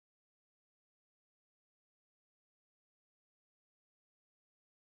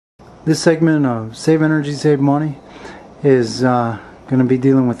This segment of Save Energy, Save Money is going to be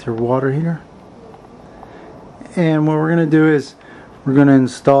dealing with your water heater. And what we're going to do is we're going to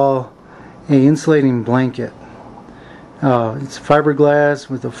install a insulating blanket. It's fiberglass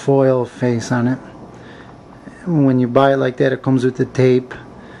with a foil face on it. When you buy it like that, it comes with the tape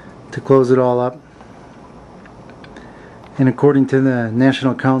to close it all up. And according to the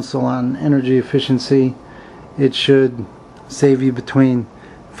National Council on Energy Efficiency, it should save you between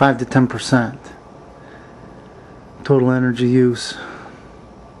 5 to 10% total energy use.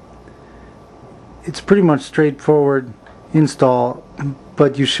 It's pretty much straightforward install,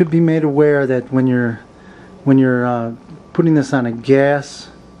 but you should be made aware that when you're putting this on a gas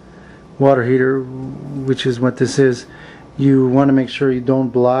water heater, which is what this is, you want to make sure you don't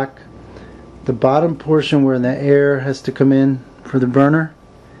block the bottom portion where the air has to come in for the burner,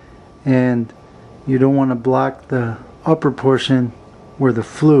 and you don't want to block the upper portion where the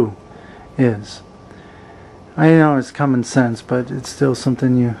flue is. I know it's common sense, but it's still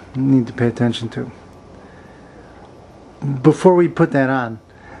something you need to pay attention to. Before we put that on,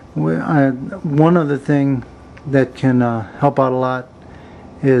 one other thing that can help out a lot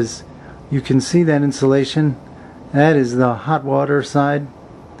is you can see that insulation. That is the hot water side,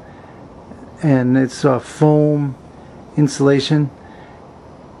 and it's a foam insulation.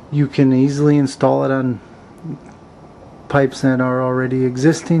 You can easily install it on pipes that are already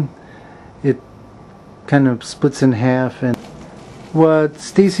existing. It kind of splits in half, and what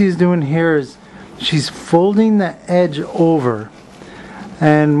Stacy is doing here is she's folding the edge over,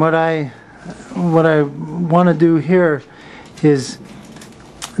 and what I want to do here is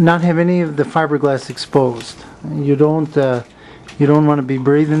not have any of the fiberglass exposed. You don't want to be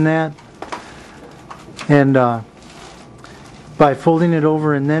breathing that, and by folding it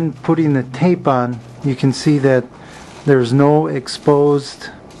over and then putting the tape on, you can see that there's no exposed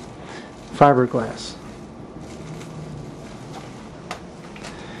fiberglass.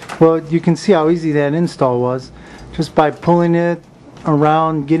 Well, you can see how easy that install was just by pulling it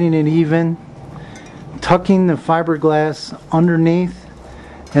around, getting it even, tucking the fiberglass underneath,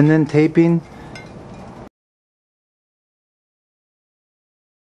 and then taping.